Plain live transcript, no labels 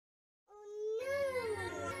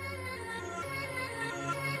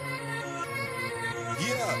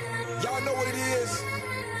Y'all know what it is.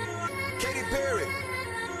 Katy Perry,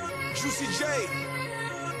 Juicy J.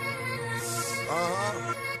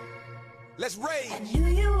 Let's raid. I knew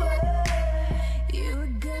you were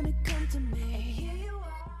gonna come to me. Here you are.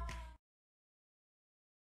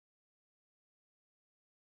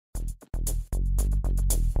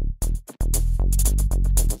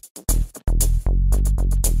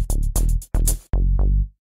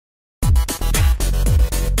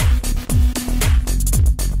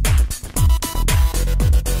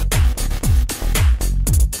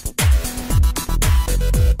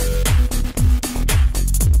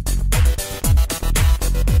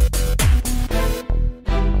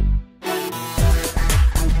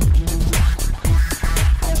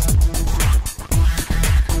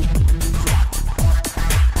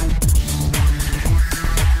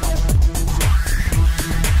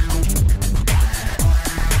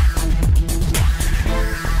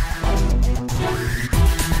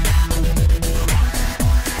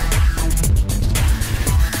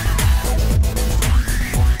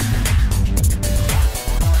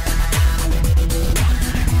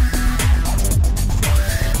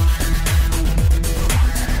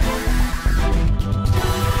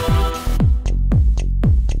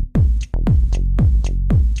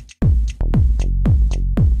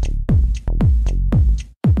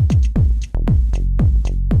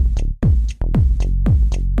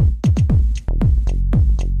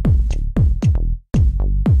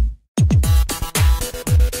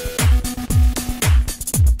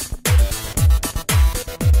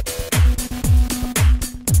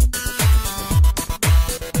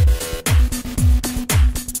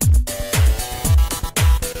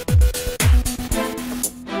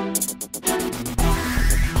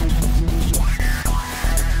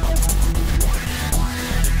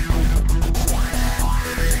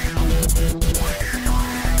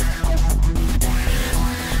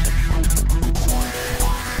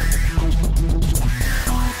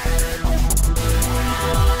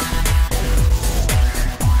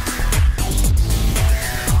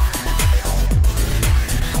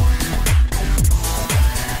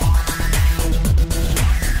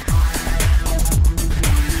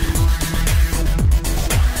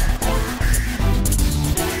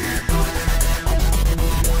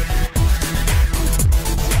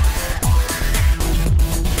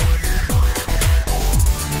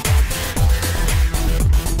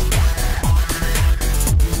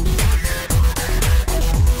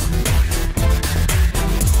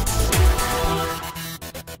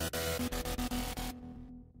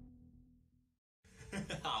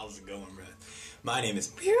 How's it going, bro? My name is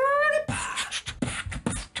PewDiePie.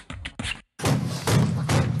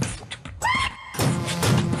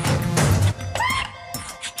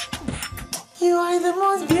 You are the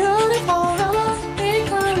most beautiful of us. They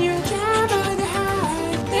call you Jabba the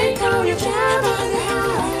Hutt. They call you Jabba the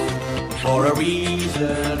Hutt. For a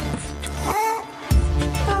reason.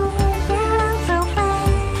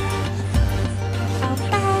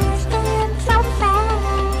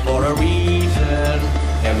 For a reason.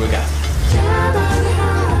 And we got Jabba the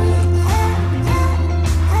Hutt.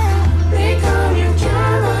 They call you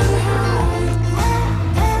Jabba the Hutt.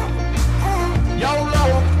 YOLO.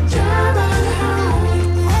 Jabba the Hutt.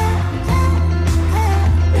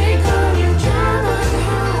 They call you Jabba the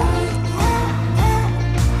Hutt.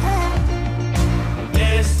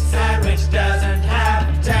 This sandwich doesn't have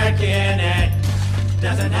turkey in it.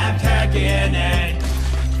 Doesn't have turkey in it.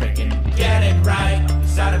 Freaking get it right,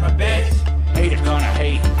 son of a bitch. Haters gonna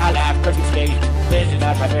hate, I laugh cause you stay. This is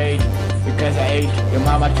not my hate, because I hate your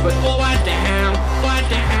mama's foot. Well, what the hell, what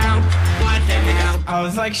the hell, what the hell? I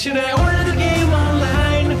was like, should I order the game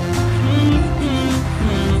online?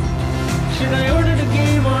 Should I order the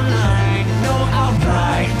game online? No, I'll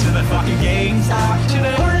drive to the fucking GameStop. Should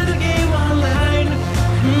I order the game online?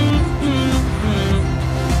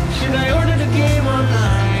 Should I order the game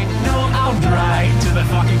online? No, I'll drive to the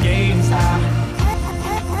fucking GameStop.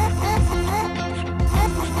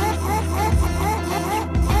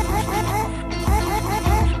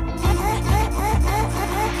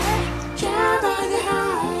 Jabba the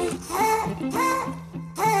Hutt.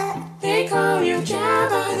 They call you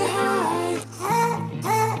Jabba the Hutt.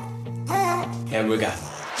 And we got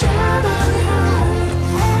Jabba the Hutt.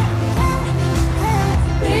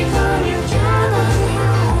 They call you Jabba the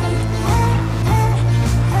Hutt.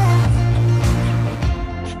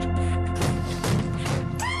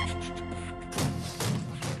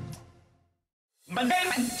 My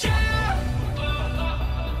name is Jeff.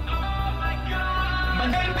 My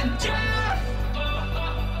name is Jeff.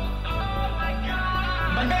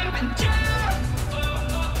 My name is Jeff.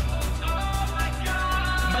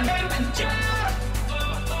 My name is Jeff.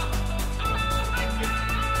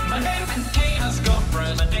 Hey, how's it going,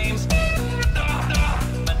 friend? My name's my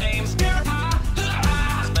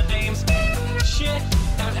name's shit.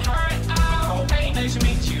 Alright, oh, hey, nice to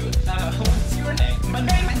meet you. What's your name? My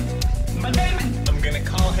name. I'm gonna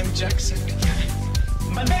call him Jackson.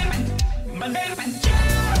 My name.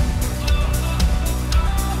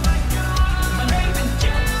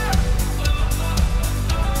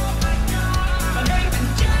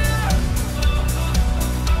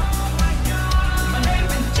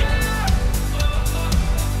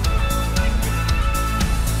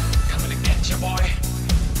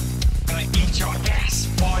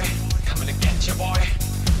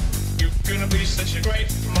 Such a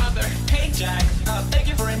great mother. Hey Jack, thank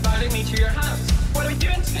you for inviting me to your house. What are we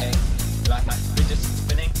doing today? You like my fidget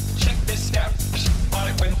spinning? Check this out. Bought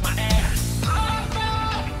it with my ass. Bravo!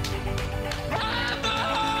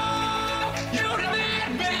 You the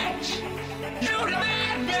man, bitch! You the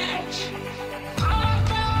man, bitch!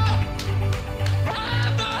 Bravo!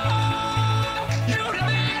 You the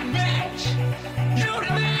man, bitch! You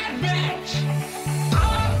the man, bitch!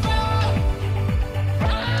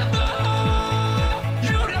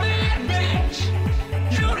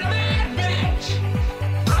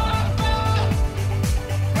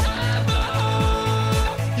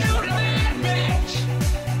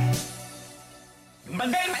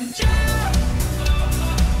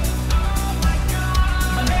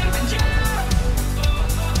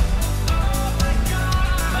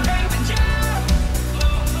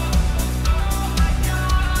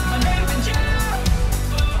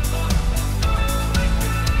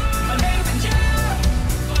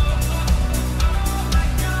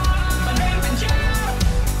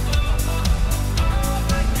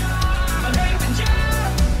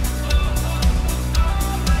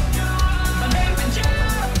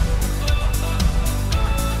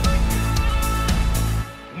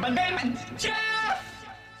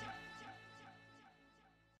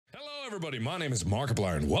 Everybody, my name is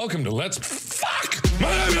Markiplier, and welcome to Let's Fuck! My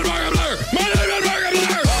name is Markiplier! My name is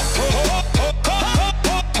Markiplier!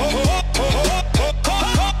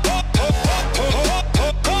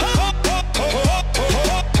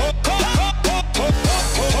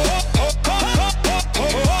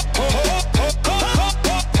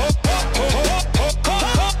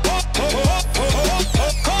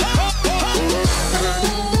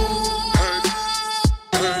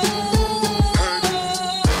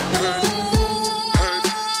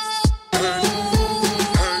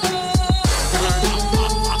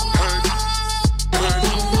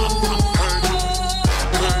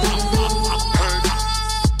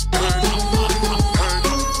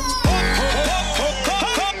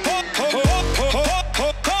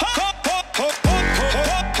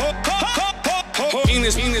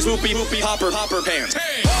 Penis whoopie hopper pants.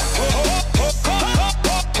 Hey!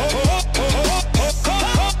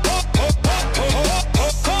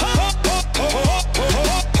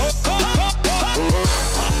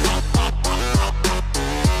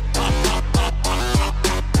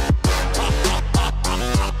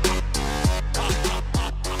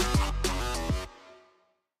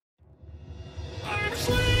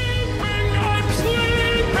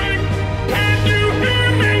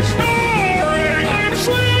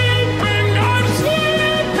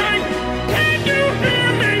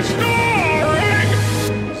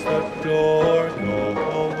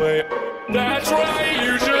 That's right,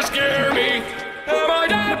 you just scare me. Am I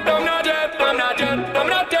dead? I'm not dead. I'm not dead. I'm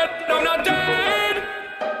not dead. I'm not dead.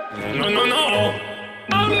 No.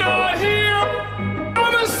 I'm not here.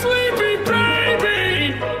 I'm a sleepy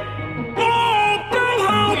baby. Oh,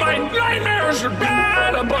 boo-hoo, my nightmares are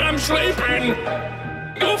bad, but I'm sleeping.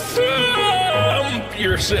 Go thump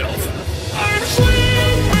yourself. I'm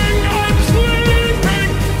sleeping. I'm sleeping.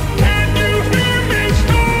 Can you hear me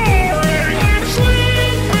snoring? I'm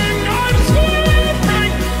sleeping. I'm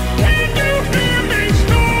sleeping. Can you hear me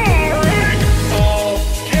snoring?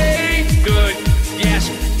 Okay, good. Yes,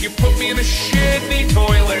 you put me in a shitty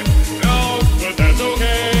toilet. No, but that's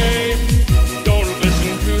okay. Don't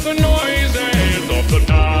listen to the noises of the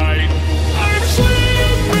night. I'm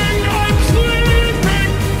sleeping. I'm sleeping.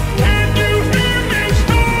 Can you hear me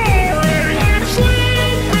snoring? I'm sleeping.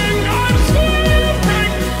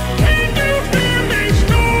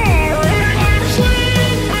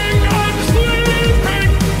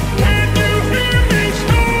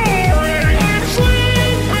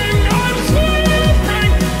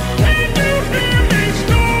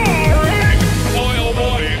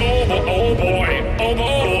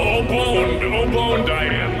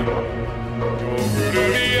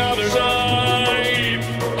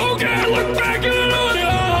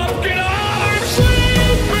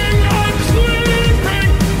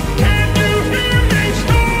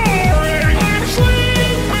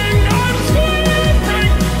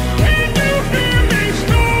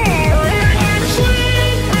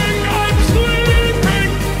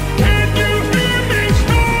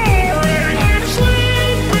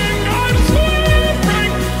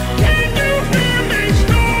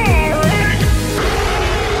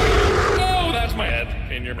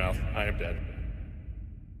 In your mouth. I am dead.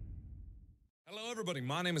 Hello, everybody.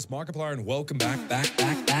 My name is Markiplier, and welcome back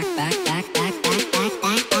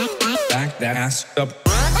that ass up.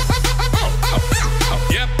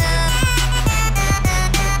 Yep.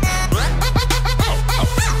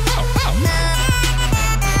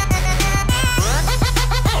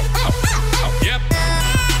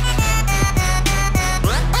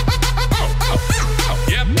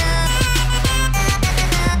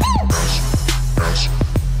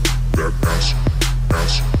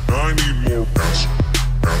 I need more pass,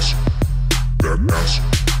 pass, that pass,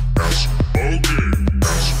 pass, okay,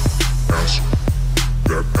 pass, pass,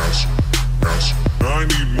 that pass, pass, I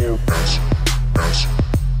need more pass, pass,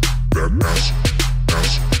 that pass,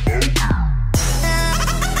 pass, okay.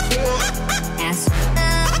 Ass.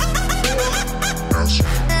 Pass.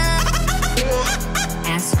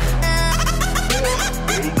 Ass. Okay.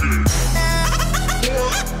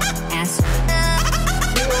 Ass.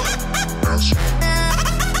 Pass. Ass.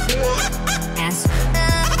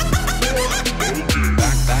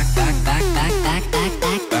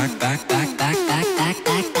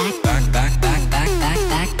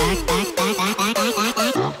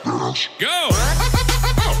 Go!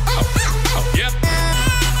 Yep. Yep.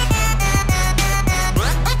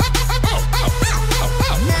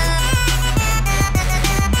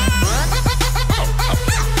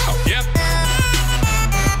 Yep.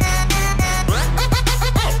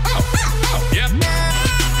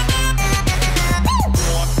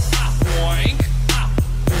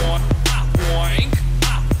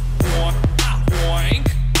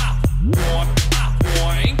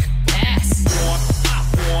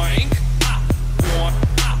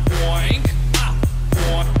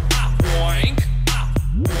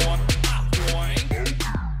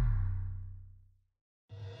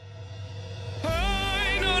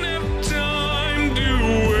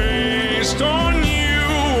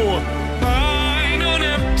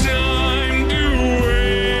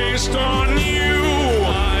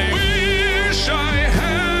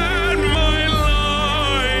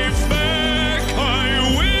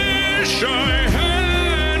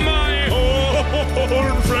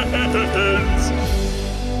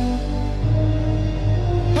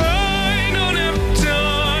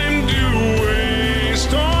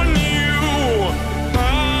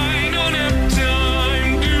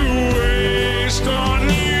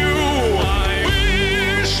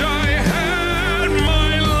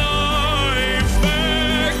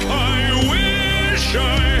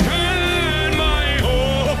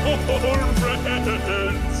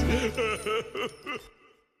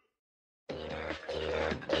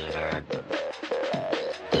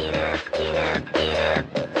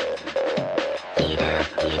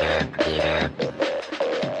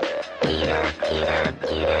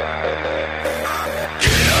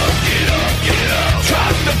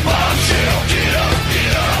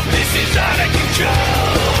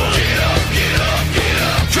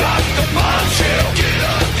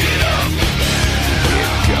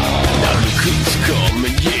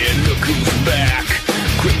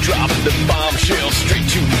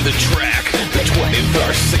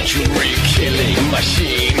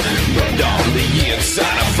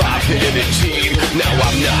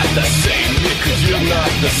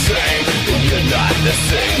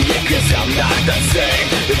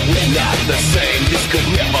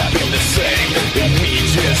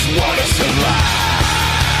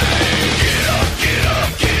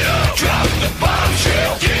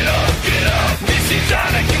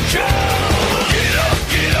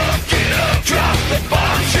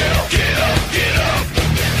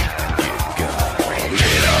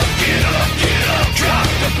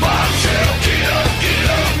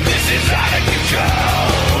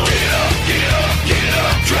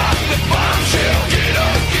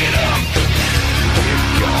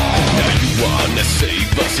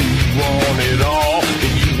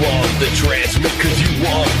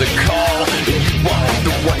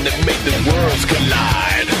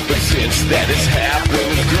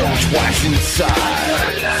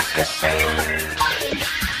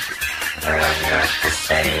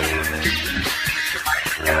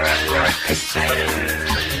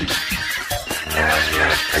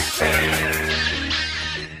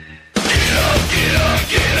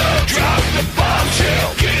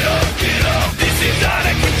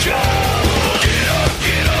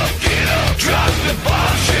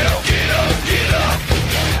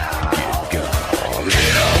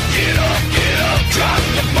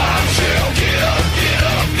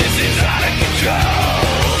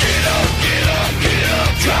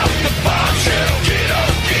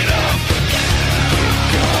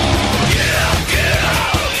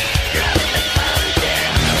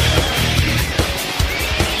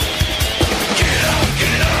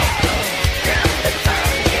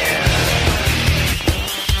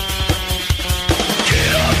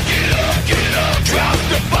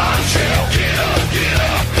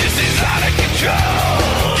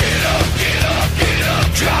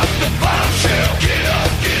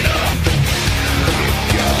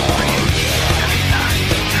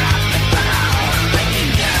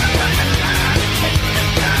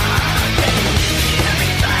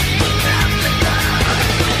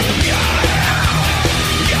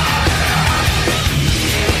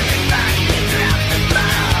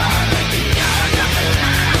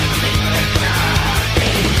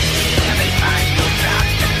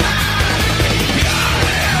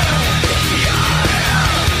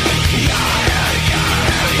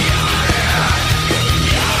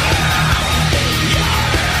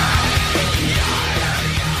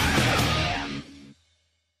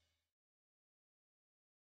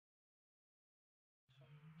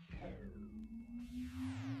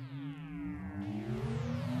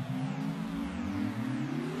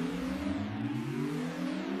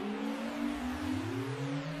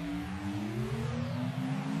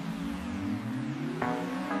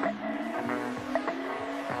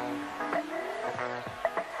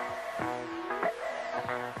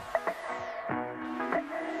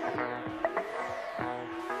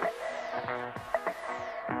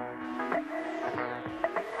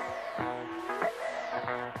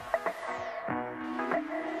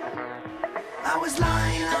 I was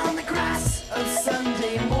lying on the grass of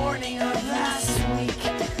Sunday morning of last week,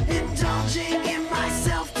 indulging in my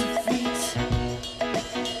self-defeat.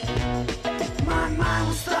 My mind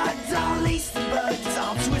was thugged, all laced and bugged,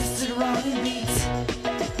 all twisted, wrong and beat.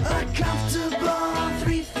 Uncomfortable,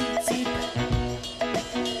 3 feet deep.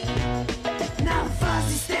 Now the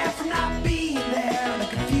fuzzy stare from not being there on a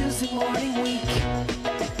confusing morning week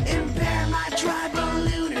impair my tribal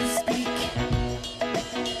lunar speak.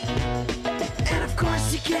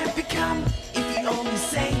 You can't become if you only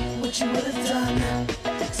say what you would have done.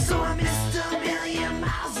 So I missed him